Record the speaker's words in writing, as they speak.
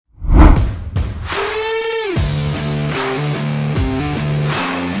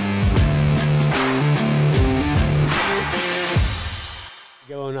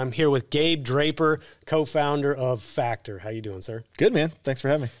I'm here with Gabe Draper, co-founder of Factur. How you doing, sir? Good, man. Thanks for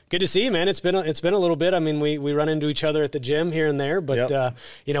having me. Good to see you, man. It's been a little bit. I mean, we run into each other at the gym here and there, but Yep.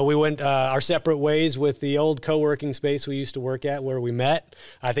 you know, we went our separate ways with the old co-working space we used to work at where we met.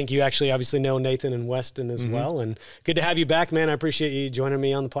 I think you actually obviously know Nathan and Weston as well, and good to have you back, man. I appreciate you joining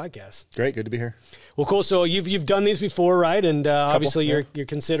me on the podcast. Great. Good to be here. Well, cool. So you've done these before, right? And obviously yeah. you're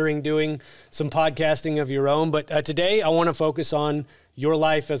considering doing some podcasting of your own. But today I want to focus on your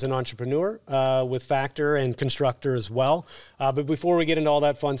life as an entrepreneur with Factur and constructor as well. But before we get into all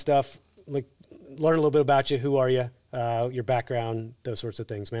that fun stuff, like learn a little bit about you. Who are you? Your background, those sorts of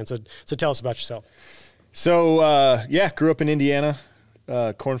things, man. So tell us about yourself. So yeah, grew up in Indiana,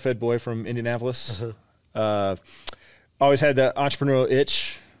 corn-fed boy from Indianapolis. Always had the entrepreneurial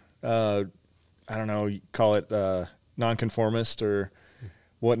itch. I don't know, you call it nonconformist or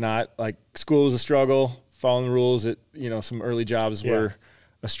whatnot. Like school was a struggle, following the rules at, you know, some early jobs were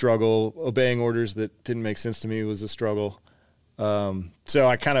a struggle. Obeying orders that didn't make sense to me was a struggle. So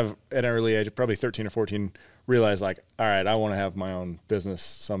I kind of, at an early age, probably 13 or 14, realized like, all right, I want to have my own business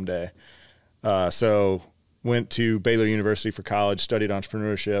someday. So went to Baylor University for college, studied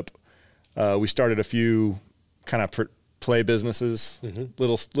entrepreneurship. We started a few kind of play businesses,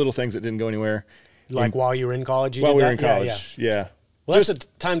 little things that didn't go anywhere. Like while you were in college? While we were in college, yeah. Well, that's the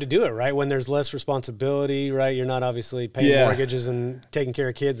time to do it, right? When there's less responsibility, right? You're not obviously paying mortgages and taking care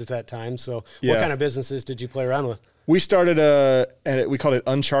of kids at that time. So what kind of businesses did you play around with? We started we called it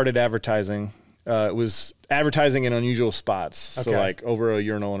uncharted advertising. It was advertising in unusual spots. Okay. So like over a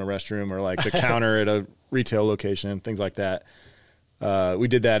urinal in a restroom or like the counter at a retail location, things like that. We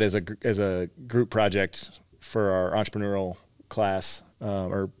did that as a group project for our entrepreneurial class,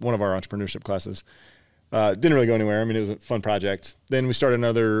 or one of our entrepreneurship classes. Didn't really go anywhere. I mean, it was a fun project. Then we started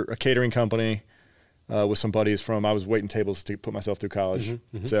a catering company with some buddies I was waiting tables to put myself through college.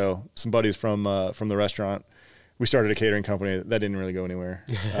 So some buddies from the restaurant. We started a catering company. That didn't really go anywhere.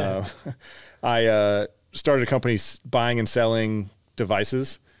 I started a company buying and selling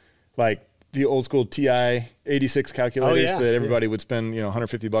devices, like the old school TI 86 calculators that everybody would spend, you know,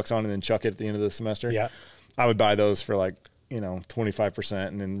 $150 on and then chuck it at the end of the semester. Yeah. I would buy those for like, you know, 25%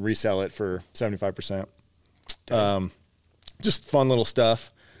 and then resell it for 75%. Just fun little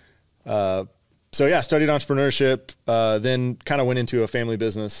stuff. So yeah, studied entrepreneurship, then kind of went into a family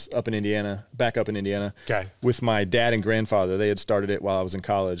business back up in Indiana with my dad and grandfather. They had started it while I was in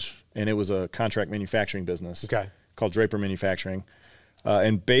college, and it was a contract manufacturing business called Draper Manufacturing.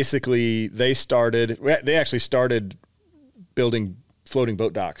 And basically they actually started building floating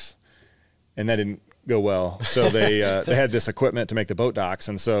boat docks, and that didn't go well. So they had this equipment to make the boat docks.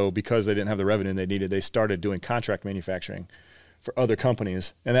 And so because they didn't have the revenue they needed, they started doing contract manufacturing for other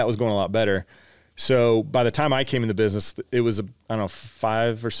companies, and that was going a lot better. So by the time I came in the business, it was, I don't know,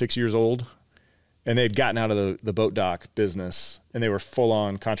 5 or 6 years old, and they had gotten out of the boat dock business, and they were full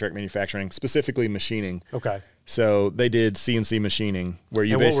on contract manufacturing, specifically machining. Okay. So they did CNC machining where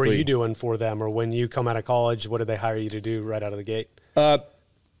you basically. What were you doing for them, or when you come out of college, what did they hire you to do right out of the gate?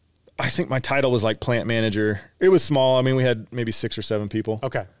 I think my title was like plant manager. It was small. I mean, we had maybe 6 or 7 people.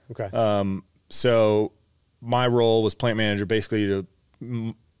 Okay. So my role was plant manager, basically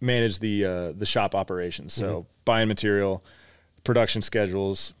to manage the shop operations. So buying material, production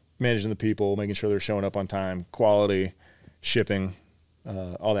schedules, managing the people, making sure they're showing up on time, quality, shipping,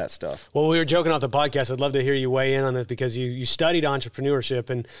 all that stuff. Well, we were joking off the podcast. I'd love to hear you weigh in on this because you studied entrepreneurship,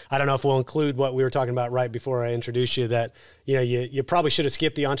 and I don't know if we'll include what we were talking about right before I introduced you, that you know you probably should have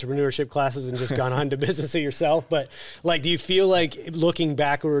skipped the entrepreneurship classes and just gone on to business it yourself. But like, do you feel like looking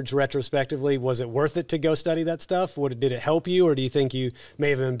backwards retrospectively, was it worth it to go study that stuff? Did it help you, or do you think you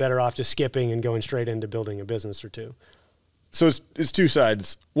may have been better off just skipping and going straight into building a business or two? So it's two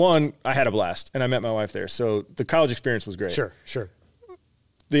sides. One, I had a blast, and I met my wife there. So the college experience was great. Sure.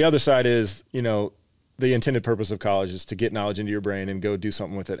 The other side is, you know, the intended purpose of college is to get knowledge into your brain and go do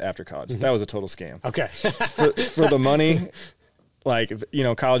something with it after college. That was a total scam. Okay. for the money, like, you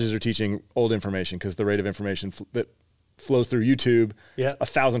know, colleges are teaching old information because the rate of information that flows through YouTube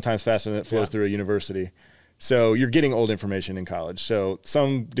 1,000 times faster than it flows through a university. So you're getting old information in college. So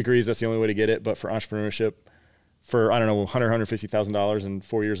some degrees, that's the only way to get it. But for entrepreneurship, for, I don't know, $150,000 in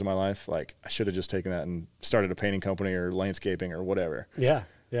 4 years of my life, like, I should have just taken that and started a painting company or landscaping or whatever.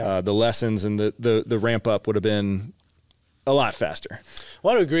 The lessons and the ramp up would have been a lot faster.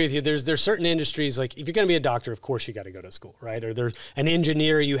 Well, I would agree with you. There's certain industries, like if you're going to be a doctor, of course you got to go to school, right? Or there's an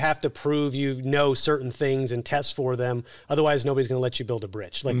engineer, you have to prove you know certain things and test for them. Otherwise, nobody's going to let you build a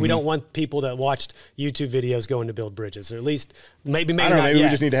bridge. Like we don't want people that watched YouTube videos going to build bridges, or at least maybe I don't know, not maybe yet. we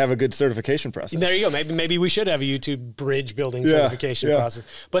just need to have a good certification process. There you go. Maybe we should have a YouTube bridge building certification process.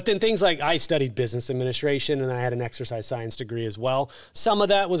 But then things like I studied business administration and I had an exercise science degree as well. Some of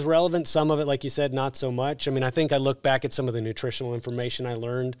that was relevant. Some of it, like you said, not so much. I mean, I think I look back at some of the nutritional information I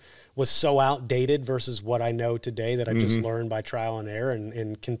learned was so outdated versus what I know today that I just learned by trial and error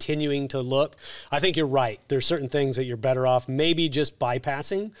and continuing to look. I think you're right. There's certain things that you're better off maybe just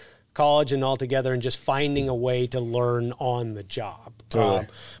bypassing college and altogether and just finding a way to learn on the job. Totally.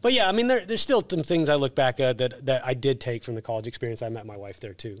 But yeah, I mean, there's still some things I look back at that I did take from the college experience. I met my wife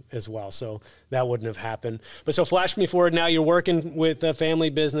there too as well, so that wouldn't have happened. But so flash me forward now, you're working with a family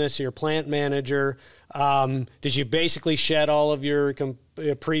business, you're a plant manager. Did you basically shed all of your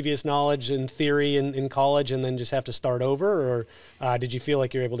previous knowledge and theory in college and then just have to start over, or did you feel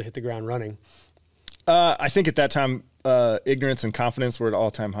like you're able to hit the ground running? I think at that time, ignorance and confidence were at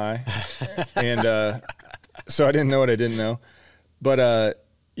all-time high. And so I didn't know what I didn't know. But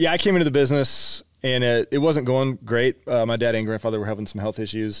yeah, I came into the business and it wasn't going great. My dad and grandfather were having some health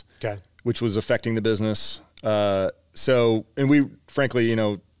issues, which was affecting the business. So, and we, frankly, you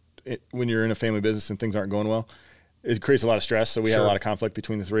know, when you're in a family business and things aren't going well, it creates a lot of stress. So we had a lot of conflict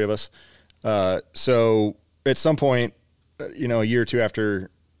between the three of us. So at some point, you know, a year or two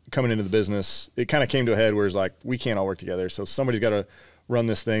after coming into the business, it kind of came to a head where it's like, we can't all work together. So somebody's got to run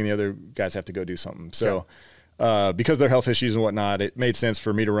this thing. The other guys have to go do something. So because of their health issues and whatnot, it made sense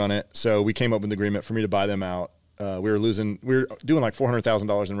for me to run it. So we came up with an agreement for me to buy them out. We were doing like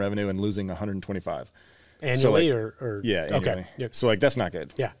 $400,000 in revenue and losing 125 annually. So like, or yeah, annually. Okay. Yep. So like, that's not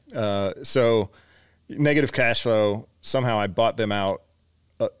good. Yeah. So negative cash flow, somehow I bought them out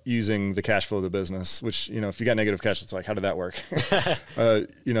using the cash flow of the business, which, you know, if you got negative cash, it's like, how did that work?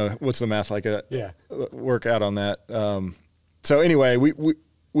 You know, what's the math like? Work out on that. So anyway, we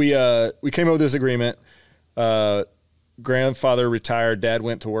came up with this agreement. Grandfather retired. Dad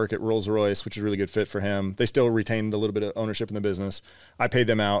went to work at Rolls-Royce, which is a really good fit for him. They still retained a little bit of ownership in the business. I paid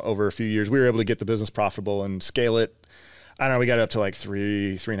them out over a few years. We were able to get the business profitable and scale it. I don't know. We got it up to like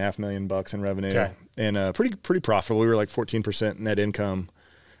 $3.5 million in revenue, and pretty profitable. We were like 14% net income,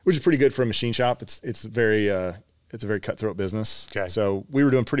 which is pretty good for a machine shop. It's a very cutthroat business. So we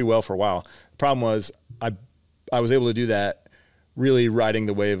were doing pretty well for a while. The problem was I was able to do that really riding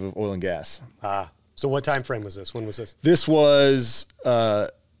the wave of oil and gas. So what time frame was this? When was this? This was,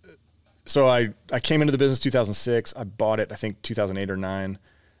 so I came into the business 2006. I bought it, I think 2008 or 9,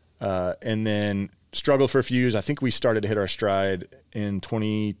 and then struggled for a few years. I think we started to hit our stride in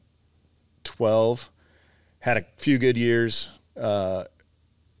 2012, had a few good years.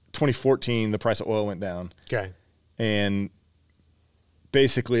 2014, the price of oil went down. And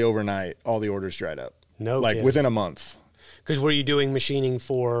basically overnight, all the orders dried up. Like within a month. Because were you doing machining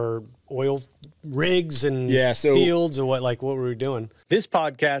for oil rigs and fields, or what were we doing? This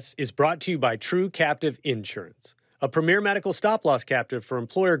podcast is brought to you by True Captive Insurance, a premier medical stop-loss captive for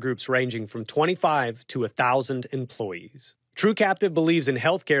employer groups ranging from 25 to 1,000 employees. True Captive believes in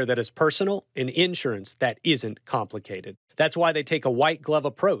healthcare that is personal and insurance that isn't complicated. That's why they take a white glove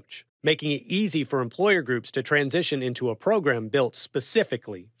approach, making it easy for employer groups to transition into a program built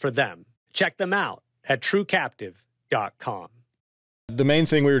specifically for them. Check them out at truecaptive.com. The main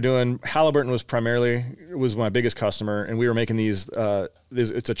thing we were doing, Halliburton was my biggest customer, and we were making these.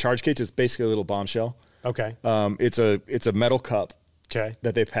 It's a charge case. It's basically a little bombshell. It's a metal cup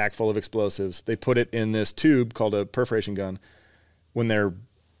that they pack full of explosives. They put it in this tube called a perforation gun. When they're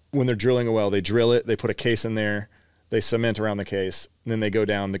drilling a well, they drill it. They put a case in there. They cement around the case, and then they go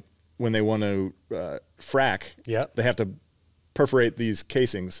down. When they want to frack, they have to perforate these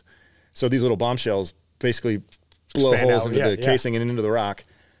casings. So these little bombshells basically blow holes into the casing and into the rock.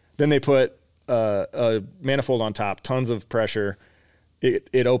 Then they put a manifold on top, tons of pressure.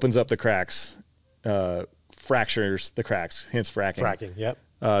 It opens up the cracks, fractures the cracks, hence fracking.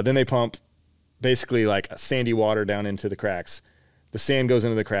 Then they pump basically like sandy water down into the cracks. The sand goes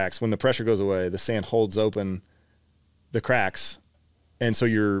into the cracks. When the pressure goes away, the sand holds open the cracks. And so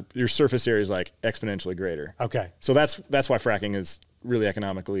your surface area is like exponentially greater. So that's why fracking is really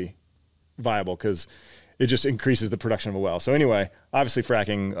economically viable, because it just increases the production of a well. So anyway, obviously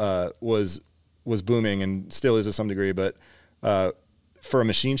fracking was booming and still is to some degree, but for a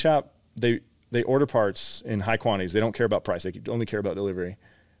machine shop, they order parts in high quantities. They don't care about price. They only care about delivery.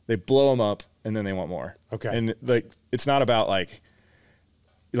 They blow them up and then they want more. And like, it's not about like,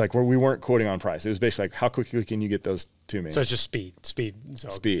 like where we weren't quoting on price. It was basically like, how quickly can you get those to me? So it's just speed. So.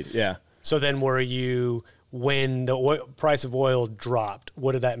 Speed. Yeah. So then when the price of oil dropped,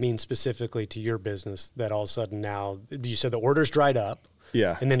 what did that mean specifically to your business that all of a sudden now, you said the orders dried up?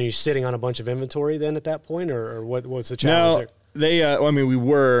 Yeah. And then are you sitting on a bunch of inventory then at that point, or what was the challenge there? I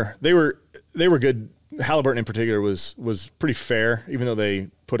mean, they were good. Halliburton in particular was pretty fair, even though they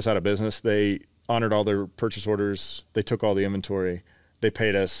put us out of business. They honored all their purchase orders. They took all the inventory. They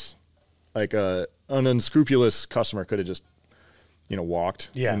paid us. Like an unscrupulous customer could have just, walked.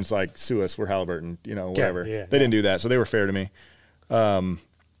 Yeah. And it's like, sue us, we're Halliburton, whatever. Yeah, they didn't do that, so they were fair to me.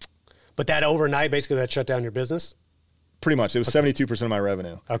 But that overnight, basically, that shut down your business? Pretty much. It was 72% of my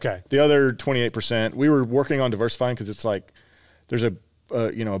revenue. Okay. The other 28%, we were working on diversifying because it's like there's a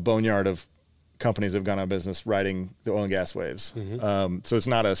boneyard of companies that have gone out of business riding the oil and gas waves. Mm-hmm. So it's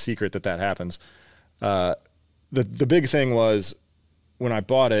not a secret that happens. The big thing was when I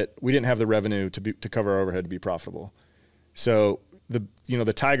bought it, we didn't have the revenue to cover our overhead to be profitable. So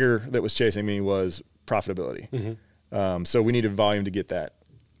the tiger that was chasing me was profitability. Mm-hmm. So we needed volume to get that.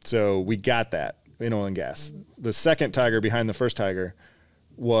 So we got that in oil and gas. The second tiger behind the first tiger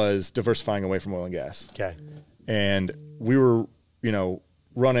was diversifying away from oil and gas. Okay. And we were,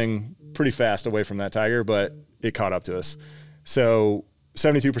 running pretty fast away from that tiger, but it caught up to us. So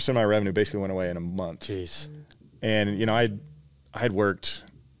 72% of my revenue basically went away in a month. Jeez. And, I had worked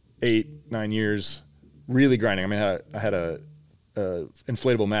 8-9 years really grinding. I mean, I had a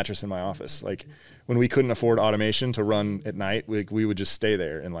inflatable mattress in my office. Like when we couldn't afford automation to run at night, we would just stay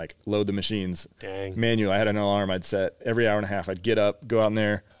there and like load the machines. Dang. Manual. I had an alarm I'd set every hour and a half. I'd get up, go out in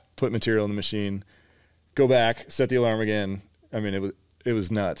there, put material in the machine, go back, set the alarm again. I mean, it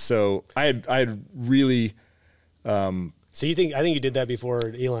was nuts. So I had really. So I think you did that before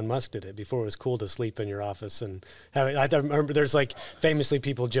Elon Musk did it, before it was cool to sleep in your office and I remember there's like famously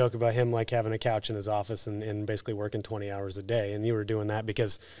people joke about him like having a couch in his office and basically working 20 hours a day, and you were doing that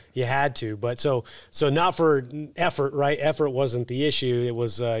because you had to. But so not for effort, right? Effort wasn't the issue. It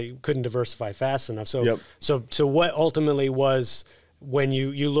was you couldn't diversify fast enough. So yep. So what ultimately was when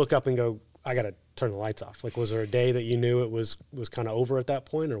you look up and go, I got to turn the lights off? Like, was there a day that you knew it was kind of over at that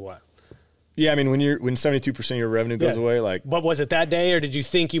point, or what? Yeah, I mean, when 72% of your revenue goes away, like. But was it that day, or did you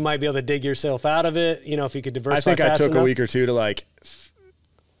think you might be able to dig yourself out of it? If you could diversify. I think I took enough? a week or two to like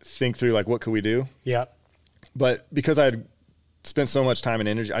think through like what could we do. Yeah. But because I had spent so much time and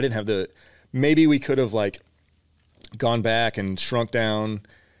energy, I didn't have maybe we could have like gone back and shrunk down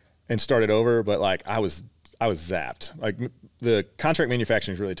and started over, but like I was zapped. Like the contract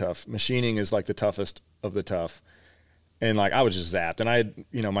manufacturing is really tough. Machining is like the toughest of the tough, and like I was just zapped. And I had,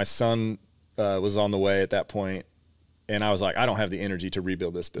 my son was on the way at that point, and I was like, I don't have the energy to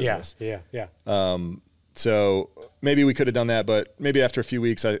rebuild this business. Yeah. So maybe we could have done that, but maybe after a few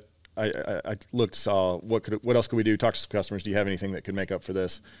weeks, I looked, saw what else could we do? Talk to some customers. Do you have anything that could make up for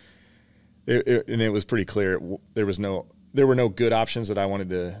this? And it was pretty clear there were no good options that I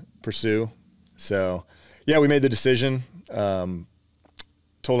wanted to pursue. So yeah, we made the decision. Told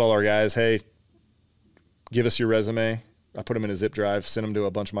all our guys, hey, give us your resume. I put them in a zip drive, sent them to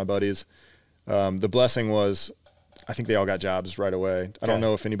a bunch of my buddies. The blessing was, I think they all got jobs right away. I don't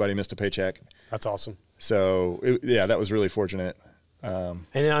know if anybody missed a paycheck. That's awesome. So that was really fortunate. And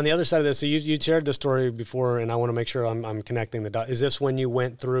then on the other side of this, so you shared the story before, and I want to make sure I'm connecting the dots. Is this when you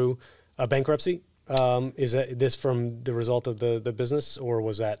went through a bankruptcy? Is this from the result of the business, or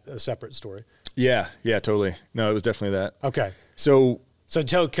was that a separate story? Yeah, totally. No, it was definitely that. Okay. So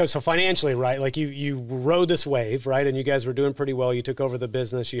financially, right? Like you rode this wave, right? And you guys were doing pretty well. You took over the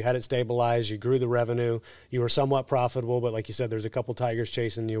business. You had it stabilized. You grew the revenue. You were somewhat profitable, but like you said, there's a couple tigers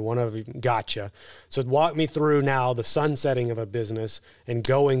chasing you. One of them got you. So walk me through now the sunsetting of a business and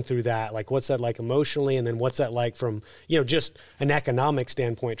going through that. Like, what's that like emotionally? And then what's that like from, just an economic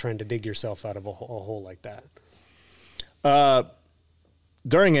standpoint, trying to dig yourself out of a hole like that?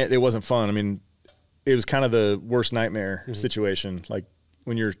 During it wasn't fun. I mean, it was kind of the worst nightmare situation. Like,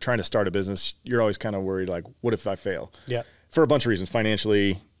 when you're trying to start a business, you're always kind of worried, like, what if I fail? Yeah. For a bunch of reasons,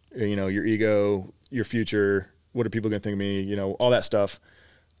 financially, your ego, your future, what are people going to think of me, all that stuff.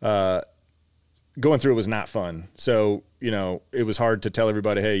 Going through it was not fun. So, it was hard to tell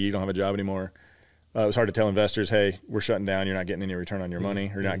everybody, hey, you don't have a job anymore. It was hard to tell investors, hey, we're shutting down. You're not getting any return on your money,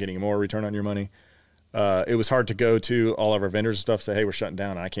 or you're not getting more return on your money. It was hard to go to all of our vendors and stuff, say, hey, we're shutting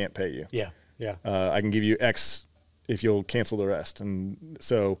down and I can't pay you. Yeah. I can give you X if you'll cancel the rest. And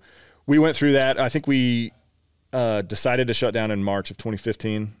so we went through that. I think we decided to shut down in March of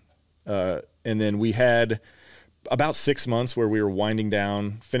 2015. And then we had about 6 months where we were winding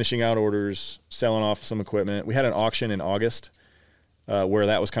down, finishing out orders, selling off some equipment. We had an auction in August. where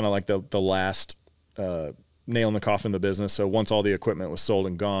that was kind of like the last nail in the coffin of the business. So once all the equipment was sold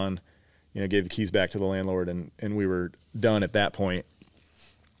and gone, you know, gave the keys back to the landlord, and we were done at that point.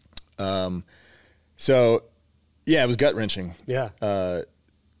 So yeah, it was gut wrenching. Yeah.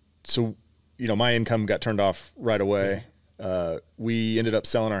 So, you know, my income got turned off right away. We ended up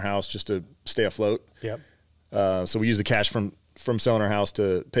selling our house just to stay afloat. Yep. So we used the cash from selling our house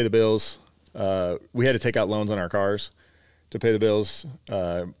to pay the bills. We had to take out loans on our cars to pay the bills.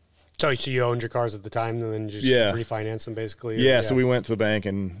 So you owned your cars at the time, and then just refinance them basically? Yeah, so we went to the bank,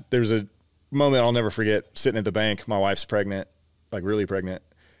 and there was a moment I'll never forget. Sitting at the bank, my wife's pregnant, like really pregnant,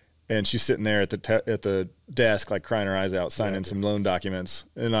 and she's sitting there at the desk, like crying her eyes out, signing some loan documents,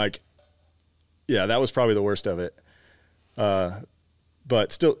 and like, yeah, that was probably the worst of it.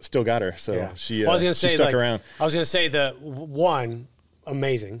 But still got her. So she stuck around. I was gonna say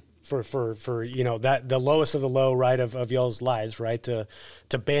amazing for you know, that the lowest of the low, right, of y'all's lives, right, to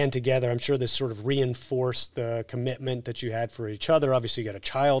band together. I'm sure this sort of reinforced the commitment that you had for each other. Obviously you got a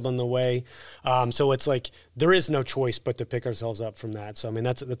child on the way. So it's like there is no choice but to pick ourselves up from that. So I mean,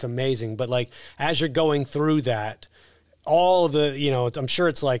 that's amazing. But like, as you're going through that, all of the, you know, I'm sure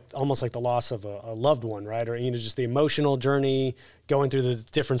it's like almost like the loss of a loved one, right? Or, you know, just the emotional journey, going through the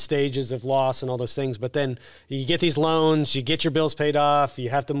different stages of loss and all those things. But then you get these loans, you get your bills paid off,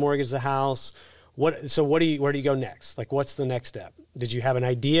 you have to mortgage the house. Where do you go next? Like, what's the next step? Did you have an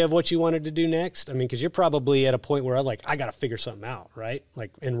idea of what you wanted to do next? I mean, because you're probably at a point where I got to figure something out, right?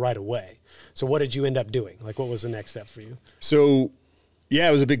 Like, and right away. So what did you end up doing? Like, what was the next step for you? So, yeah,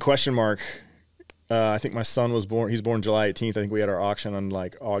 it was a big question mark. I think my son was born, he's born July 18th. I think we had our auction on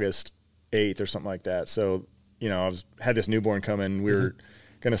like August 8th or something like that. So, you know, had this newborn come in. We were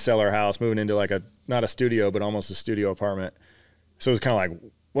going to sell our house, moving into like not a studio, but almost a studio apartment. So it was kind of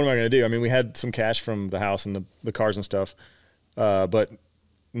like, what am I going to do? I mean, we had some cash from the house and the cars and stuff, but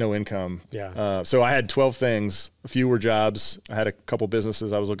no income. Yeah. So I had 12 things. A few were jobs. I had a couple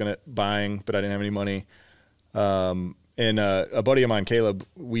businesses I was looking at buying, but I didn't have any money. And a buddy of mine, Caleb,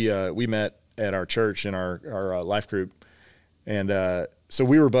 we met at our church in our life group. And so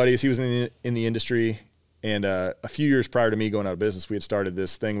we were buddies. He was in the industry. And a few years prior to me going out of business, we had started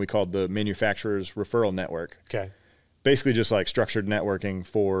this thing we called the Manufacturers Referral Network. Okay. Basically just like structured networking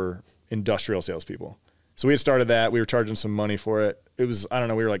for industrial salespeople. So we had started that. We were charging some money for it. It was, I don't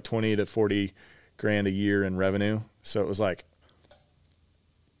know, we were like 20 to 40 grand a year in revenue. So it was like,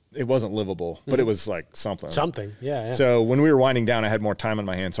 it wasn't livable, but it was like something. Something, yeah. So when we were winding down, I had more time on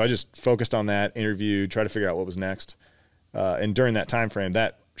my hands. So I just focused on that, interviewed, tried to figure out what was next. And during that time frame,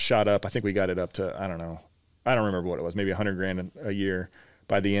 that shot up. I think we got it up to, I don't know, I don't remember what it was, maybe 100 grand a year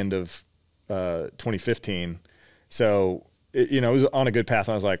by the end of 2015. So, it was on a good path.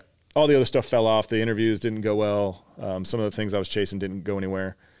 And I was like, all the other stuff fell off. The interviews didn't go well. Some of the things I was chasing didn't go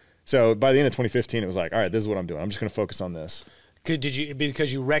anywhere. So by the end of 2015, it was like, all right, this is what I'm doing. I'm just going to focus on this. Did you,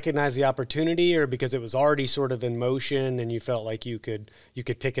 because you recognized the opportunity, or because it was already sort of in motion and you felt like you could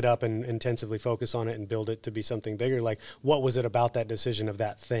pick it up and intensively focus on it and build it to be something bigger? Like, what was it about that decision of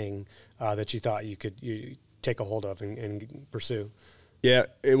that thing that you thought you take a hold of and pursue? Yeah,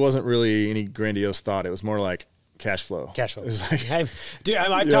 it wasn't really any grandiose thought. It was more like cash flow. Cash flow.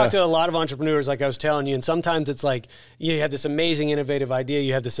 I've talked to a lot of entrepreneurs, like I was telling you, and sometimes it's like you have this amazing, innovative idea,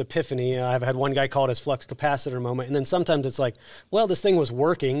 you have this epiphany. I've had one guy call it his flux capacitor moment, and then sometimes it's like, well, this thing was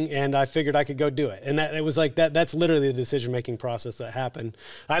working, and I figured I could go do it. And it was like that. That's literally the decision-making process that happened.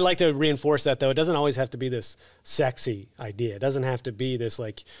 I like to reinforce that, though. It doesn't always have to be this sexy idea. It doesn't have to be this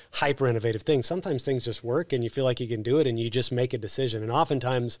like hyper-innovative thing. Sometimes things just work, and you feel like you can do it, and you just make a decision. And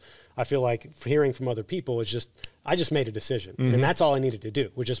oftentimes, I feel like hearing from other people is just, I just made a decision, and that's all I needed to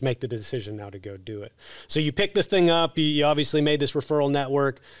do, was just make the decision now to go do it. So you picked this thing up. You obviously made this referral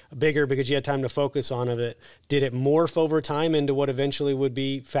network bigger because you had time to focus on it. Did it morph over time into what eventually would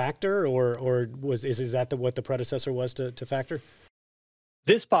be Factur, or is that what the predecessor was to Factur?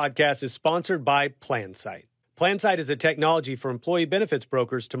 This podcast is sponsored by PlanSight. PlanSight is a technology for employee benefits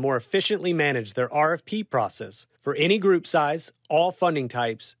brokers to more efficiently manage their RFP process for any group size, all funding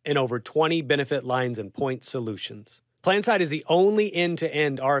types, and over 20 benefit lines and point solutions. PlanSight is the only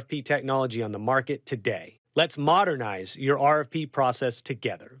end-to-end RFP technology on the market today. Let's modernize your RFP process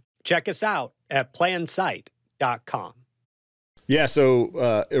together. Check us out at plansight.com. Yeah,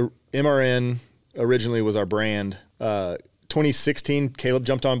 so MRN originally was our brand. 2016, Caleb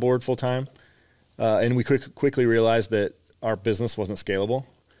jumped on board full-time. And we quickly realized that our business wasn't scalable.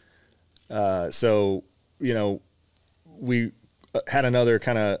 So, we had another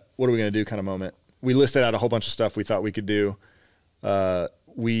kind of, what are we going to do kind of moment. We listed out a whole bunch of stuff we thought we could do.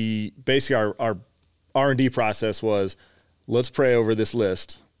 We basically, our R&D process was, let's pray over this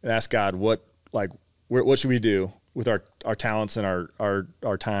list and ask God what should we do with our talents and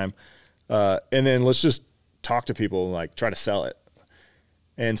our time, and then let's just talk to people and like try to sell it.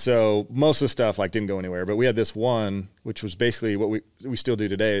 And so most of the stuff like didn't go anywhere, but we had this one, which was basically what we still do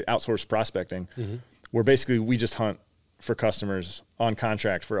today, outsourced prospecting, where basically we just hunt for customers on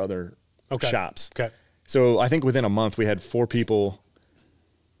contract for other shops. Okay. So I think within a month we had 4 people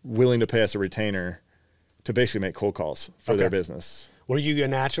willing to pay us a retainer to basically make cold calls for their business. Were you a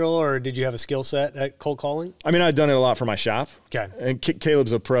natural, or did you have a skill set at cold calling? I mean, I'd done it a lot for my shop. Okay. And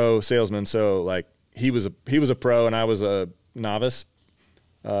Caleb's a pro salesman, so like he was a pro and I was a novice.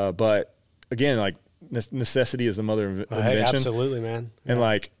 But again, like necessity is the mother of invention. Hey, absolutely, man. And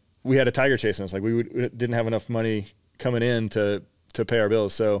like we had a tiger chasing us. Like we didn't have enough money coming in to pay our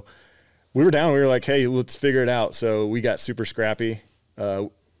bills. So we were down. We were like, hey, let's figure it out. So we got super scrappy.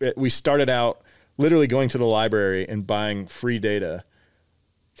 We started out literally going to the library and buying free data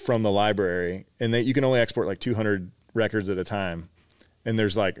from the library. And you can only export like 200 records at a time. And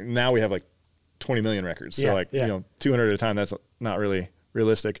there's like, now we have like 20 million records. So 200 at a time, that's not really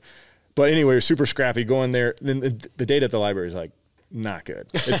realistic. But anyway, we're super scrappy going there. Then the data at the library is like not good.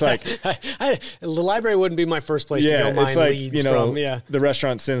 It's like the library wouldn't be my first place to go mine leads from. Yeah, the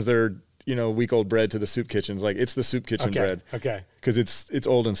restaurant sends their week-old bread to the soup kitchens. Like it's the soup kitchen bread. Okay, because it's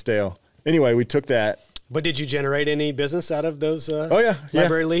old and stale. Anyway, we took that. But did you generate any business out of those?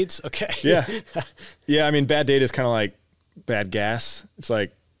 Library leads. Okay. Yeah. I mean, bad data is kind of like bad gas. It's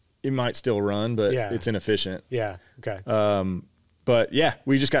like it might still run, but it's inefficient. Yeah. Okay. But yeah,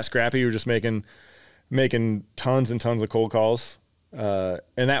 we just got scrappy. We were just making tons and tons of cold calls. And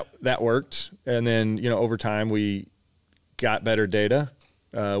that worked. And then, over time we got better data.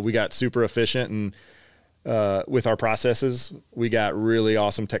 We got super efficient and, with our processes, we got really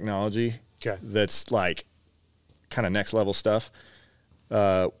awesome technology. Okay. That's like kind of next level stuff.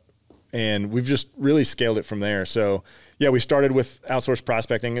 And we've just really scaled it from there. So yeah, we started with outsourced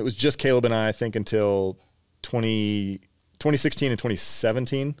prospecting. It was just Caleb and I think until 2016 and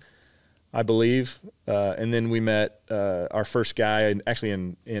 2017, I believe. And then we met our first guy,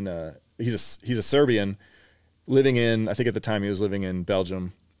 actually he's a Serbian living in, I think at the time he was living in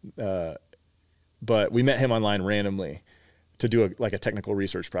Belgium. But we met him online randomly to do a technical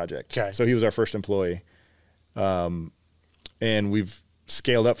research project. Okay. So he was our first employee. And we've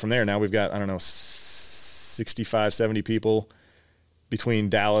scaled up from there. Now we've got, 65, 70 people between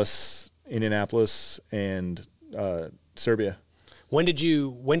Dallas, Indianapolis, and Serbia. When did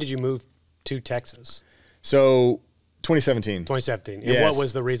you move to Texas? So 2017. 2017. And what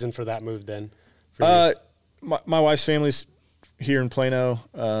was the reason for that move then? For you? My wife's family's here in Plano.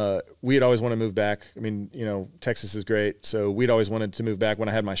 We had always wanted to move back. I mean, Texas is great. So we'd always wanted to move back. When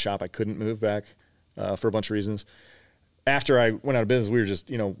I had my shop, I couldn't move back for a bunch of reasons. After I went out of business, we were just,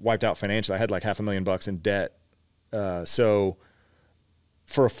 wiped out financially. I had like $500,000 in debt. So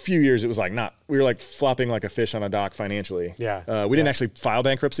for a few years, it was like we were like flopping like a fish on a dock financially. Yeah. We didn't actually file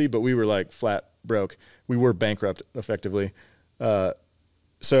bankruptcy, but we were like flat broke. We were bankrupt effectively.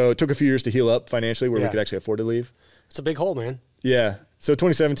 So it took a few years to heal up financially where we could actually afford to leave. It's a big hole, man. Yeah. So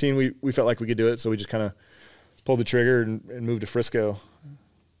 2017, we felt like we could do it. So we just kind of pulled the trigger and moved to Frisco.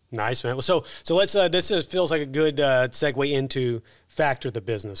 Nice, man. Well, so let's, this feels like a good segue into Factur, the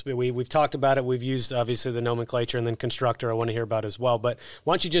business. We've talked about it. We've used obviously the nomenclature, and then constructor I want to hear about as well. But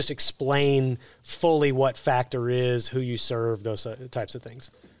why don't you just explain fully what Factur is, who you serve, those types of things.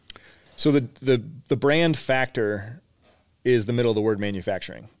 So the brand Factur is the middle of the word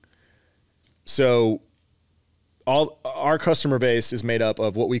manufacturing. So all our customer base is made up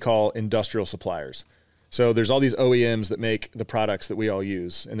of what we call industrial suppliers. So there's all these OEMs that make the products that we all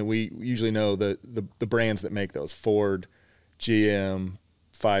use, and then we usually know the brands that make those: Ford, GM,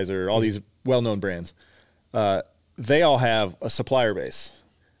 Pfizer, all these well-known brands. They all have a supplier base.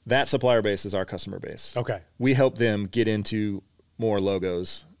 That supplier base is our customer base. Okay. We help them get into more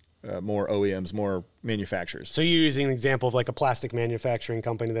logos, more OEMs, more manufacturers. So you're using an example of like a plastic manufacturing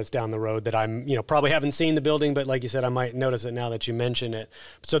company that's down the road that I'm, probably haven't seen the building, but like you said, I might notice it now that you mention it.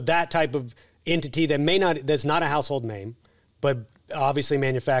 So that type of entity that's not a household name, but obviously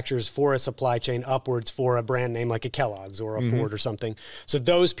manufactures for a supply chain upwards for a brand name like a Kellogg's or a Ford or something. So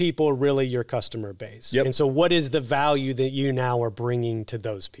those people are really your customer base. Yep. And so what is the value that you now are bringing to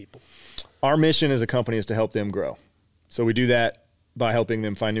those people? Our mission as a company is to help them grow. So we do that by helping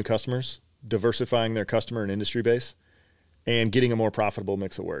them find new customers, diversifying their customer and industry base, and getting a more profitable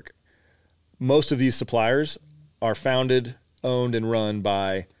mix of work. Most of these suppliers are founded, owned, and run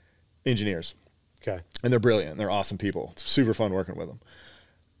by engineers. Okay. And they're brilliant. They're awesome people. It's super fun working with them.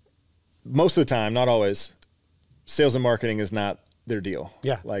 Most of the time, not always, sales and marketing is not their deal.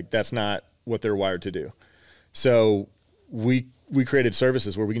 Yeah. Like that's not what they're wired to do. So we created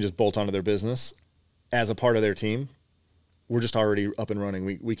services where we can just bolt onto their business as a part of their team. We're just already up and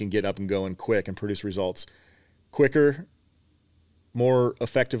running. We can get up and going quick and produce results quicker, more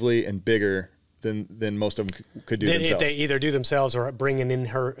effectively, and bigger than most of them could do themselves. If they either do themselves or bring in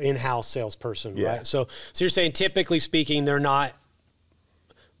her in-house salesperson, right? So you're saying, typically speaking, they're not,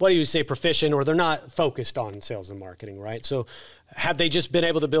 what do you say, proficient, or they're not focused on sales and marketing, right? So have they just been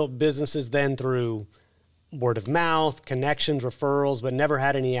able to build businesses then through word of mouth, connections, referrals, but never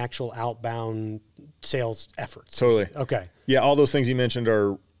had any actual outbound sales efforts? Totally. Okay. Yeah, all those things you mentioned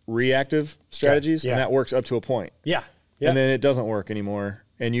are reactive strategies, and that works up to a point. Yeah. And then it doesn't work anymore,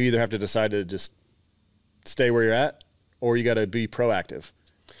 and you either have to decide to just stay where you're at, or you got to be proactive.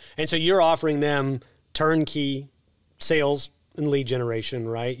 And so you're offering them turnkey sales and lead generation,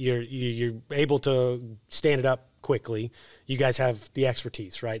 right? You're able to stand it up quickly. You guys have the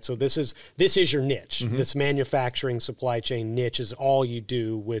expertise, right? So this is your niche. This manufacturing supply chain niche is all you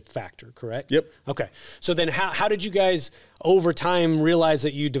do with Factur, correct? Yep. Okay. So then how did you guys over time realize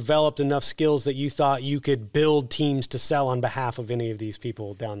that you developed enough skills that you thought you could build teams to sell on behalf of any of these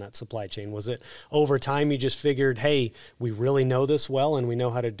people down that supply chain? Was it over time you just figured, hey, we really know this well and we know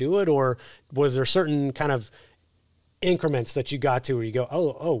how to do it? Or was there certain kind of increments that you got to where you go,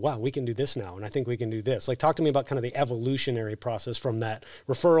 oh, wow, we can do this now, and I think we can do this? Like, talk to me about kind of the evolutionary process from that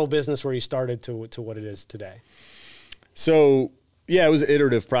referral business where you started to what it is today. So, yeah, it was an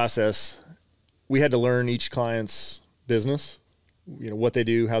iterative process. We had to learn each client's business, what they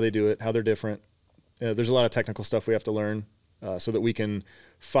do, how they do it, how they're different. There's a lot of technical stuff we have to learn so that we can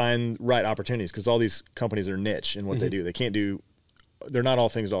find right opportunities, because all these companies are niche in what they do. They're not all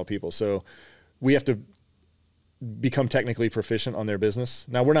things to all people. So we have to become technically proficient on their business.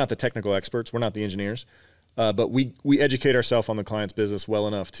 Now, we're not the technical experts. We're not the engineers, but we educate ourselves on the client's business well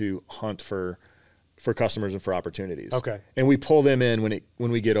enough to hunt for customers and for opportunities. Okay. And we pull them in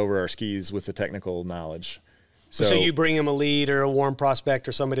when we get over our skis with the technical knowledge. So you bring them a lead or a warm prospect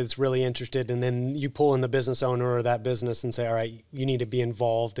or somebody that's really interested, and then you pull in the business owner of that business and say, all right, you need to be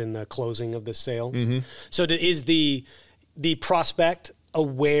involved in the closing of this sale. So is the prospect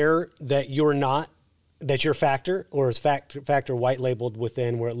aware that you're Factur, or is Factur white labeled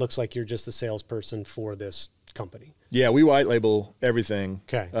within where it looks like you're just the salesperson for this company? Yeah, we white label everything.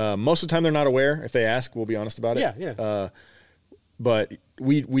 Okay. Most of the time they're not aware. If they ask, we'll be honest about it. Yeah. But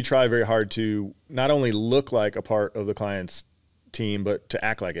we try very hard to not only look like a part of the client's team, but to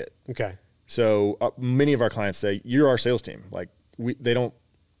act like it. Okay. So many of our clients say, "You're our sales team." Like they don't,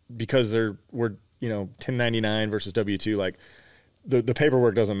 because we're 1099 versus W-2. Like the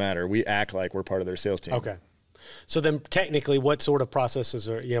paperwork doesn't matter. We act like we're part of their sales team. Okay. So then technically what sort of processes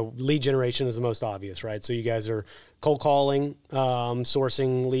are, lead generation is the most obvious, right? So you guys are cold calling,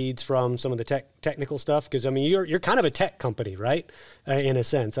 sourcing leads from some of the technical stuff. Cause I mean, you're kind of a tech company, right? In a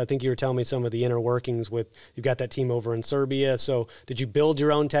sense, I think you were telling me some of the inner workings you've got that team over in Serbia. So did you build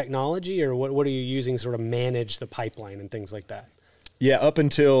your own technology, or what are you using to sort of manage the pipeline and things like that? Yeah. Up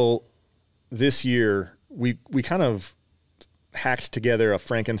until this year, we kind of hacked together a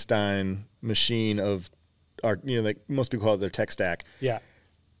Frankenstein machine of our, like most people call it their tech stack. Yeah.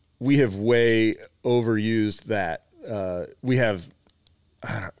 We have way overused that. We have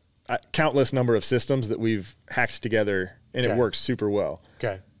a countless number of systems that we've hacked together, and it works super well.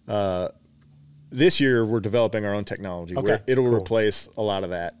 Okay. This year we're developing our own technology. Okay. It'll replace a lot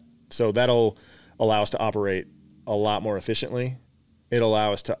of that. So that'll allow us to operate a lot more efficiently. It'll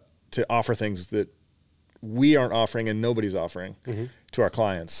allow us to offer things that we aren't offering and nobody's offering to our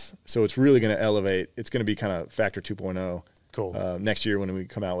clients. So it's really going to elevate. It's going to be kind of Factur 2.0 cool. Next year when we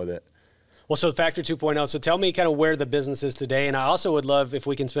come out with it. Well, so Factur 2.0. So tell me kind of where the business is today. And I also would love if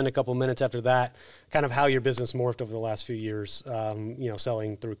we can spend a couple minutes after that, kind of how your business morphed over the last few years,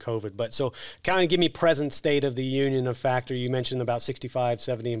 selling through COVID. But so kind of give me present state of the union of Factur. You mentioned about 65,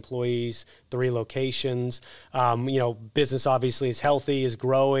 70 employees, 3 locations. Business obviously is healthy, is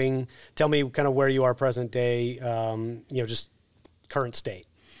growing. Tell me kind of where you are present day, just current state.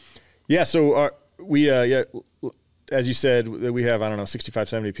 Yeah. So as you said, we have, 65,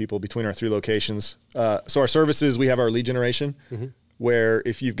 70 people between our 3 locations. So our services, we have our lead generation, where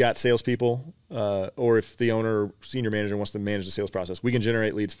if you've got salespeople or if the owner or senior manager wants to manage the sales process, we can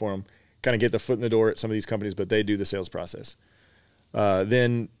generate leads for them, kind of get the foot in the door at some of these companies, but they do the sales process.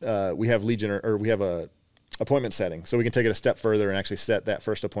 Then we have we have a appointment setting, so we can take it a step further and actually set that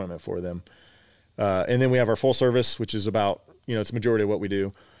first appointment for them. And then we have our full service, which is about, it's the majority of what we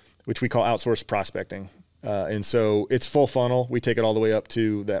do, which we call outsourced prospecting. And so it's full funnel. We take it all the way up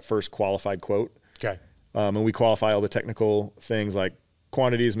to that first qualified quote. Okay. And we qualify all the technical things like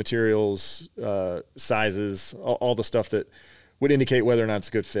quantities, materials, sizes, all the stuff that would indicate whether or not it's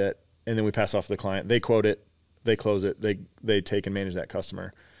a good fit. And then we pass off to the client. They quote it, they close it, they take and manage that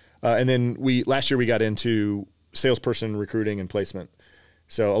customer. And then last year we got into salesperson recruiting and placement.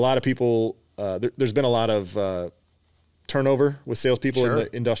 So a lot of people, there's been a lot of turnover with salespeople in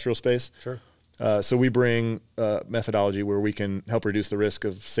the industrial space. Sure. So we bring methodology where we can help reduce the risk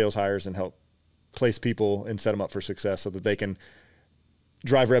of sales hires and help place people and set them up for success so that they can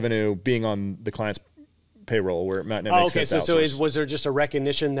drive revenue being on the client's payroll where it might not make sense to outsource. So was there just a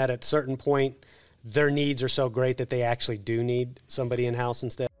recognition that at a certain point their needs are so great that they actually do need somebody in-house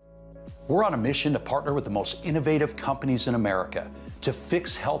instead? We're on a mission to partner with the most innovative companies in America to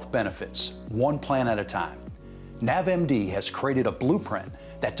fix health benefits, one plan at a time. NavMD has created a blueprint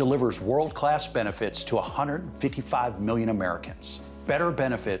that delivers world-class benefits to 155 million Americans. Better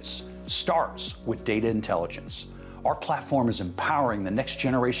benefits starts with data intelligence. Our platform is empowering the next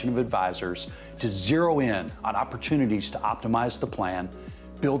generation of advisors to zero in on opportunities to optimize the plan,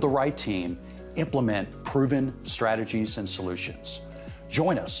 build the right team, implement proven strategies and solutions.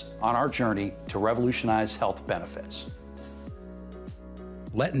 Join us on our journey to revolutionize health benefits.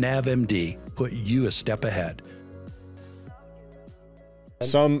 Let NavMD put you a step ahead.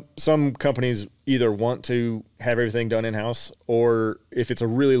 Some companies either want to have everything done in-house, or if it's a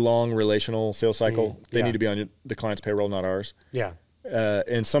really long relational sales cycle, they need to be on the client's payroll, not ours. Yeah.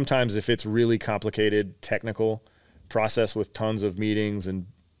 And sometimes if it's really complicated technical process with tons of meetings and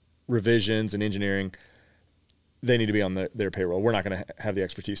revisions and engineering, they need to be on their payroll. We're not going to have the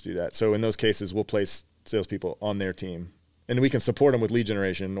expertise to do that. So in those cases, we'll place salespeople on their team, and we can support them with lead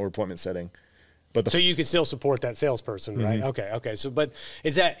generation or appointment setting. But so you could still support that salesperson, right? Okay. So, but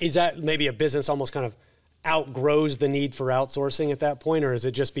is that maybe a business almost kind of outgrows the need for outsourcing at that point, or is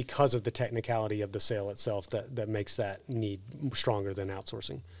it just because of the technicality of the sale itself that makes that need stronger than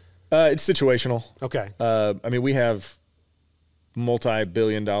outsourcing? It's situational. Okay. I mean, we have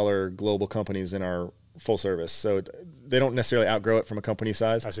multi-billion-dollar global companies in our full service, so they don't necessarily outgrow it from a company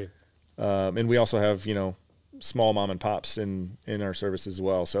size. I see. And we also have, small mom and pops in our service as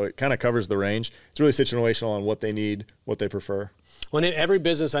well. So it kind of covers the range. It's really situational on what they need, what they prefer. Well, every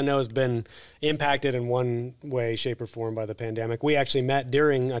business I know has been impacted in one way, shape, or form by the pandemic. We actually met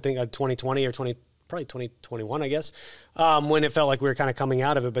during, I think, 2020 or probably 2021, I guess, when it felt like we were kind of coming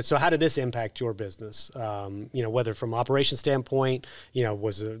out of it. But so how did this impact your business? Whether from operation standpoint,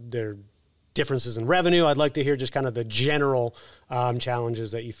 was there differences in revenue? I'd like to hear just kind of the general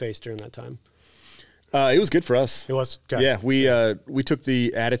challenges that you faced during that time. It was good for us. It was? Okay. Yeah, we took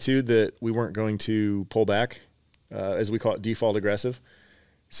the attitude that we weren't going to pull back, as we call it, default aggressive.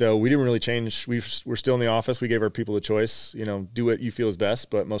 So we didn't really change. We're still in the office. We gave our people the choice, do what you feel is best,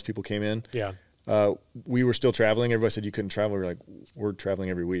 but most people came in. Yeah. We were still traveling. Everybody said you couldn't travel. We were like, we're traveling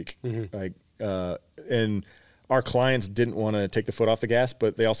every week. And our clients didn't want to take the foot off the gas,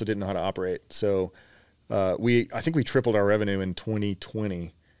 but they also didn't know how to operate. So I think we tripled our revenue in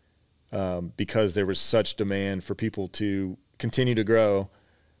 2020. Because there was such demand for people to continue to grow,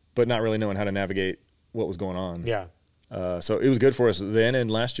 but not really knowing how to navigate what was going on. Yeah. So it was good for us then,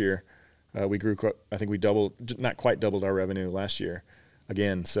 and last year we grew. I think we not quite doubled our revenue last year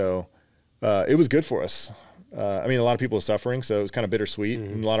again. So it was good for us. I mean, a lot of people are suffering, so it was kind of bittersweet.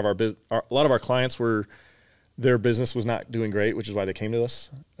 And a lot of our clients their business was not doing great, which is why they came to us.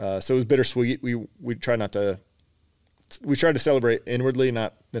 So it was bittersweet. We tried to celebrate inwardly,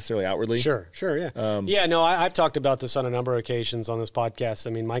 not necessarily outwardly. Sure, yeah. I've talked about this on a number of occasions on this podcast. I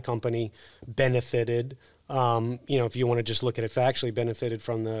mean, my company benefited, if you want to just look at it factually, benefited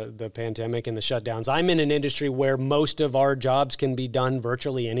from the pandemic and the shutdowns. I'm in an industry where most of our jobs can be done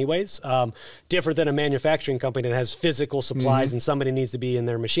virtually anyways, different than a manufacturing company that has physical supplies and somebody needs to be in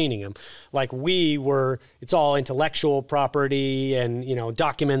there machining them. Like it's all intellectual property and,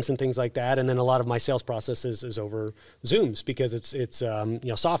 documents and things like that. And then a lot of my sales process is over Zooms because it's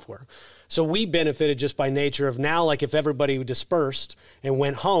software. So we benefited just by nature of now, like if everybody dispersed and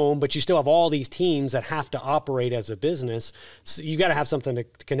went home, but you still have all these teams that have to operate as a business, so you got to have something to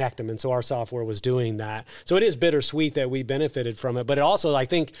connect them. And so our software was doing that. So it is bittersweet that we benefited from it. But it also, I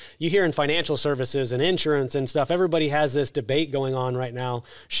think you hear in financial services and insurance and stuff, everybody has this debate going on right now.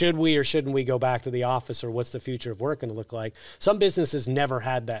 Should we or shouldn't we go back to the office, or what's the future of work going to look like? Some businesses never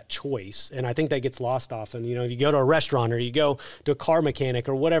had that choice. And I think that gets lost often. If you go to a restaurant or you go to a car mechanic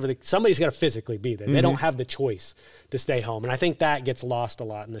or whatever, somebody's got to physically be there. They don't have the choice to stay home. And I think that gets lost a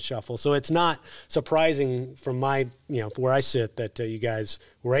lot in the shuffle. So it's not surprising from my, where I sit that you guys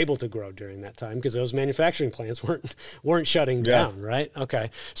were able to grow during that time, because those manufacturing plants weren't shutting down, right? Okay.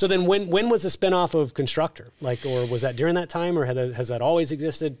 So then when was the spinoff of Constructor? Or was that during that time, or has that always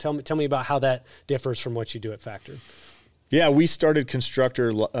existed? Tell me about how that differs from what you do at Factur. Yeah, we started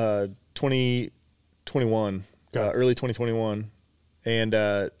Constructor 2021, early 2021. And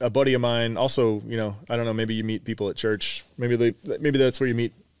a buddy of mine also, I don't know, maybe you meet people at church. Maybe that's where you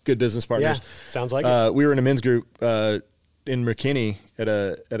meet good business partners. Yeah, sounds like it. We were in a men's group in McKinney at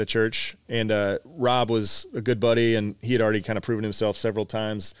a church, and Rob was a good buddy, and he had already kind of proven himself several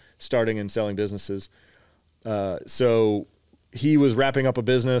times starting and selling businesses. So he was wrapping up a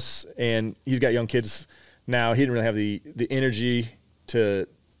business, and he's got young kids now. He didn't really have the energy to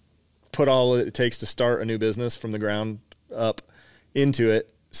put all it takes to start a new business from the ground up into it.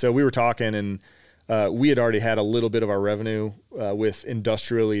 So we were talking, and we had already had a little bit of our revenue with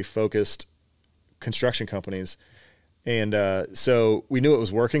industrially focused construction companies. And so we knew it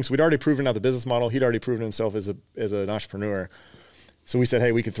was working. So we'd already proven out the business model. He'd already proven himself as an entrepreneur. So we said,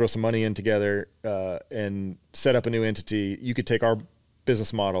 hey, we could throw some money in together and set up a new entity. You could take our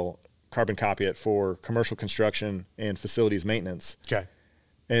business model, carbon copy it for commercial construction and facilities maintenance. Okay.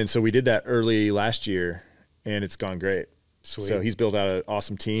 And so we did that early last year, and it's gone great. Sweet. So he's built out an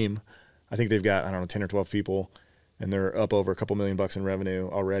awesome team. I think they've got, 10 or 12 people, and they're up over a couple $1 million in revenue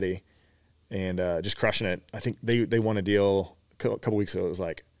already, and just crushing it. I think they won a deal a couple weeks ago. It was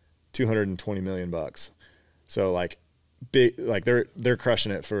like $220 million. So big, they're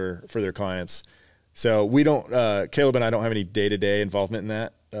crushing it for their clients. So we don't, Caleb and I don't have any day-to-day involvement in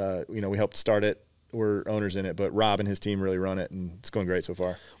that. We helped start it. We're owners in it, but Rob and his team really run it, and it's going great so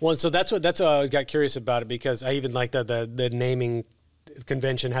far. Well, so that's what I got curious about it, because I even like the naming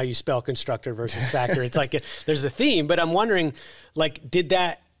convention, how you spell Constructor versus Factur. It's like there's a theme, but I'm wondering, did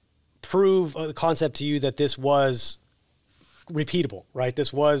that prove a concept to you that this was repeatable, right?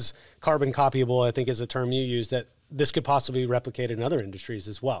 This was carbon copyable, I think is a term you use, that this could possibly be replicated in other industries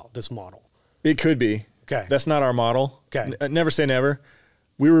as well, this model. It could be. Okay. That's not our model. Okay. Never say never.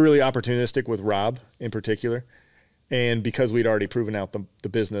 We were really opportunistic with Rob in particular, and because we'd already proven out the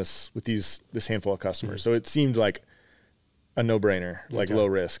business with this handful of customers. So it seemed like a no-brainer, low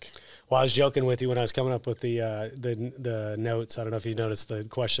risk. Well, I was joking with you when I was coming up with the notes. I don't know if you noticed the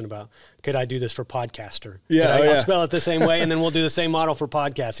question about, could I do this for podcaster? Yeah, I'll spell it the same way, and then we'll do the same model for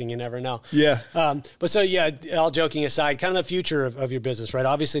podcasting. You never know. Yeah. But so, all joking aside, kind of the future of your business, right?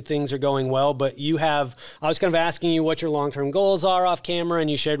 Obviously, things are going well, but I was kind of asking you what your long-term goals are off camera,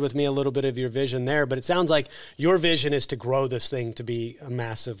 and you shared with me a little bit of your vision there. But it sounds like your vision is to grow this thing to be a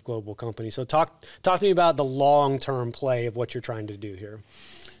massive global company. So talk to me about the long-term play of what you're trying to do here.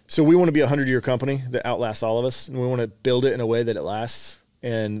 So we want to be a 100-year company that outlasts all of us, and we want to build it in a way that it lasts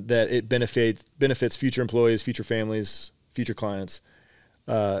and that it benefits future employees, future families, future clients.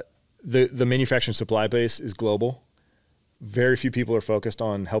 The manufacturing supply base is global. Very few people are focused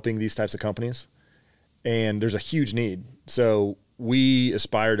on helping these types of companies, and there's a huge need. So we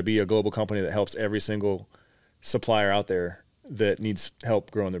aspire to be a global company that helps every single supplier out there that needs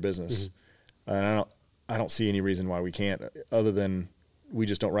help growing their business. Mm-hmm. And I don't see any reason why we can't, other than we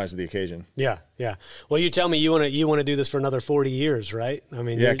just don't rise to the occasion. Yeah, yeah. Well, you tell me you want to do this for another 40 years, right? I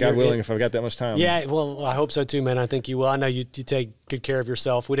mean, yeah, God willing, if I've got that much time. Yeah, well, I hope so too, man. I think you will. I know you take good care of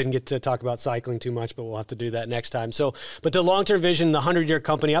yourself. We didn't get to talk about cycling too much, but we'll have to do that next time. So, but the long-term vision, the 100-year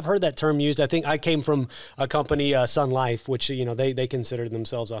company, I've heard that term used. I think I came from a company, Sun Life, which, they consider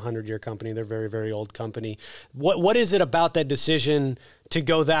themselves a 100-year company. They're a very, very old company. What is it about that decision to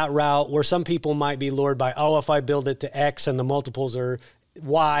go that route, where some people might be lured by, if I build it to X and the multiples are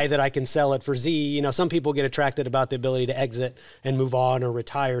Y, that I can sell it for Z? Some people get attracted about the ability to exit and move on or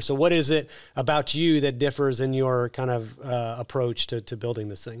retire. So what is it about you that differs in your kind of approach to building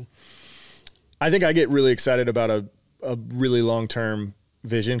this thing? I think I get really excited about a really long-term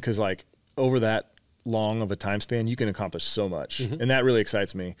vision, because over that long of a time span, you can accomplish so much. Mm-hmm. And that really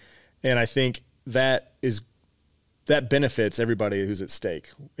excites me. And I think that benefits everybody who's at stake,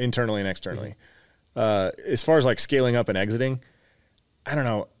 internally and externally. Mm-hmm. As far as scaling up and exiting, I don't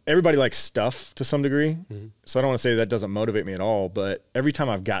know. Everybody likes stuff to some degree. Mm-hmm. So I don't want to say that doesn't motivate me at all, but every time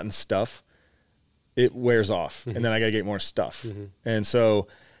I've gotten stuff, it wears off. Mm-hmm. And then I got to get more stuff. Mm-hmm. And so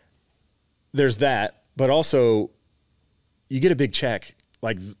there's that, but also you get a big check.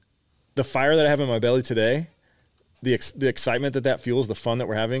 The fire that I have in my belly today, the excitement that fuels, the fun that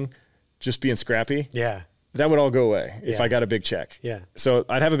we're having, just being scrappy. Yeah. That would all go away if I got a big check. Yeah. So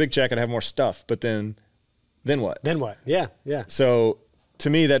I'd have a big check, I'd have more stuff, but then what? Then what? Yeah. Yeah. So to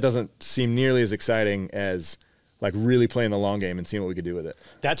me, that doesn't seem nearly as exciting as like really playing the long game and seeing what we could do with it.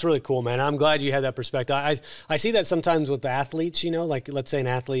 That's really cool, man. I'm glad you had that perspective. I see that sometimes with athletes, you know, like let's say an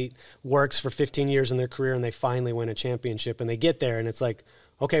athlete works for 15 years in their career and they finally win a championship and they get there and it's like,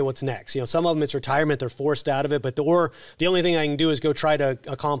 okay, what's next? You know, some of them it's retirement, they're forced out of it, but the only thing I can do is go try to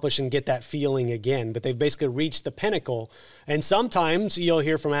accomplish and get that feeling again. But they've basically reached the pinnacle. And sometimes you'll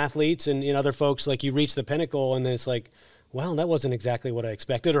hear from athletes and other folks like you reach the pinnacle and then it's like, well, that wasn't exactly what I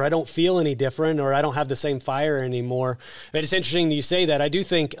expected, or I don't feel any different, or I don't have the same fire anymore. But it's interesting that you say that. I do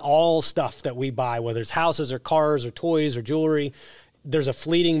think all stuff that we buy, whether it's houses or cars or toys or jewelry, there's a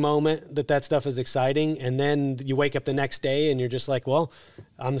fleeting moment that stuff is exciting. And then you wake up the next day and you're just like, well,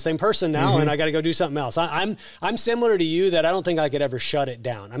 I'm the same person now and I got to go do something else. I'm similar to you that I don't think I could ever shut it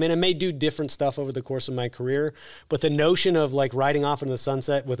down. I mean, I may do different stuff over the course of my career, but the notion of like riding off into the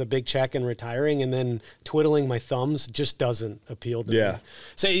sunset with a big check and retiring and then twiddling my thumbs just doesn't appeal to me.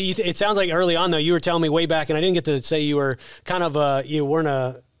 So it sounds like early on though, you were telling me way back, and I didn't get to say you were kind of you weren't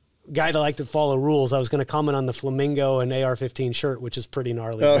a guy that liked to follow rules. I was going to comment on the flamingo and AR-15 shirt, which is pretty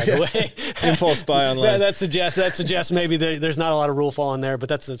gnarly, by the way. Impulse buy online. that suggests maybe there's not a lot of rule following there, but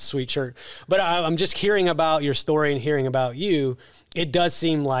that's a sweet shirt. But I'm just hearing about your story and hearing about you. It does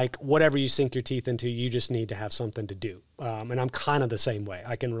seem like whatever you sink your teeth into, you just need to have something to do. And I'm kind of the same way.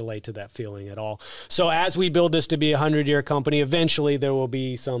 I can relate to that feeling at all. So as we build this to be a 100-year company, eventually there will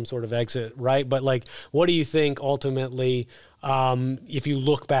be some sort of exit, right? But like, what do you think ultimately, if you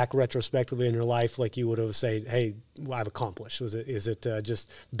look back retrospectively in your life, like you would have said, hey, I've accomplished? Is it just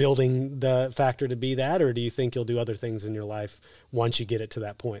building the Factur to be that, or do you think you'll do other things in your life once you get it to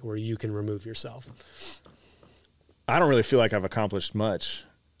that point where you can remove yourself? I don't really feel like I've accomplished much.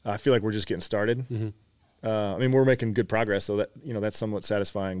 I feel like we're just getting started. I mean, we're making good progress, so that, that's somewhat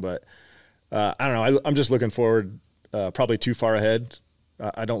satisfying, but I don't know. I'm just looking forward, probably too far ahead.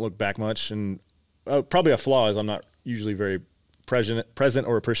 I don't look back much, and probably a flaw is I'm not usually very present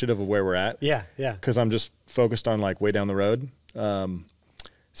or appreciative of where we're at. Yeah. Because I'm just focused on like way down the road.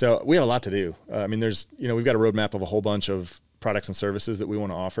 So we have a lot to do. I mean, there's, we've got a roadmap of a whole bunch of products and services that we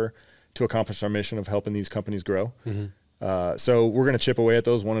want to offer to accomplish our mission of helping these companies grow. So we're going to chip away at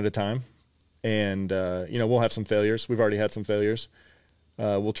those one at a time. And, we'll have some failures. We've already had some failures.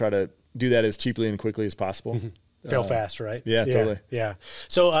 We'll try to do that as cheaply and quickly as possible. Fail fast, right? Yeah, totally. Yeah.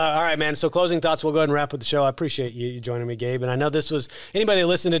 So, all right, man. So closing thoughts, we'll go ahead and wrap up the show. I appreciate you joining me, Gabe. And I know this was, anybody that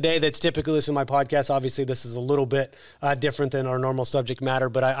listened today that's typically listening to my podcast, obviously this is a little bit different than our normal subject matter,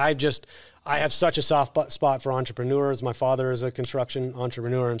 but I have such a soft spot for entrepreneurs. My father is a construction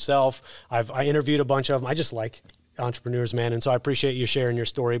entrepreneur himself. I interviewed a bunch of them. I just like entrepreneurs, man. And so I appreciate you sharing your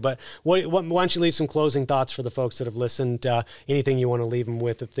story. But why don't you leave some closing thoughts for the folks that have listened? Anything you want to leave them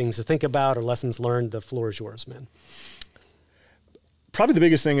with, of things to think about or lessons learned? The floor is yours, man. Probably the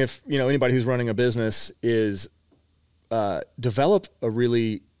biggest thing, if anybody who's running a business, is develop a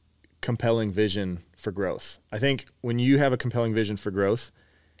really compelling vision for growth. I think when you have a compelling vision for growth,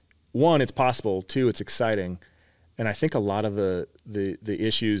 one, it's possible. Two, it's exciting. And I think a lot of the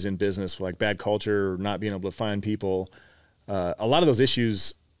issues in business, like bad culture, not being able to find people, a lot of those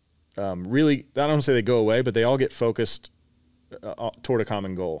issues really, I don't want to say they go away, but they all get focused toward a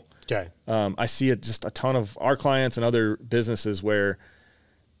common goal. Okay. I see just a ton of our clients and other businesses where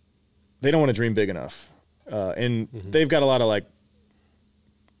they don't want to dream big enough. And they've got a lot of like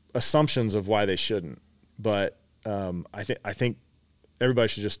assumptions of why they shouldn't. But I think everybody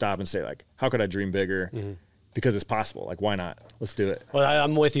should just stop and say, like, how could I dream bigger? Because it's possible. Like, why not? Let's do it. Well,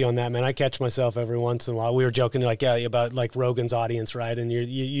 I'm with you on that, man. I catch myself every once in a while. We were joking about like Rogan's audience, right? And you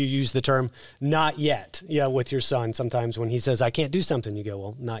use the term "not yet," with your son. Sometimes when he says, "I can't do something," you go,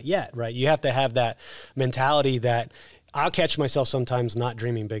 "Well, not yet," right? You have to have that mentality that I'll catch myself sometimes not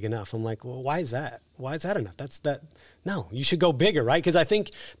dreaming big enough. I'm like, well, why is that? Why is that enough? No, you should go bigger, right? Because I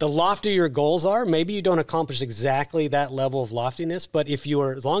think the loftier your goals are, maybe you don't accomplish exactly that level of loftiness, but as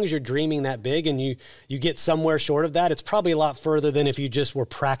long as you're dreaming that big and you get somewhere short of that, it's probably a lot further than if you just were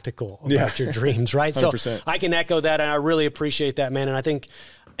practical about your dreams, right? 100%. So I can echo that, and I really appreciate that, man. And I think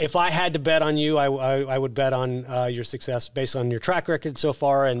if I had to bet on you, I would bet on your success based on your track record so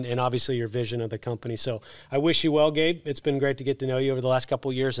far and obviously your vision of the company. So I wish you well, Gabe. It's been great to get to know you over the last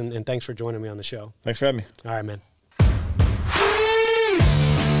couple of years, and thanks for joining me on the show. Thanks for having me. All right, man.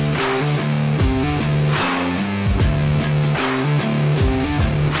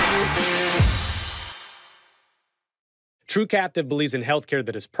 True Captive believes in healthcare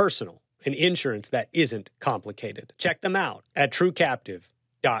that is personal and insurance that isn't complicated. Check them out at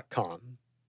truecaptive.com.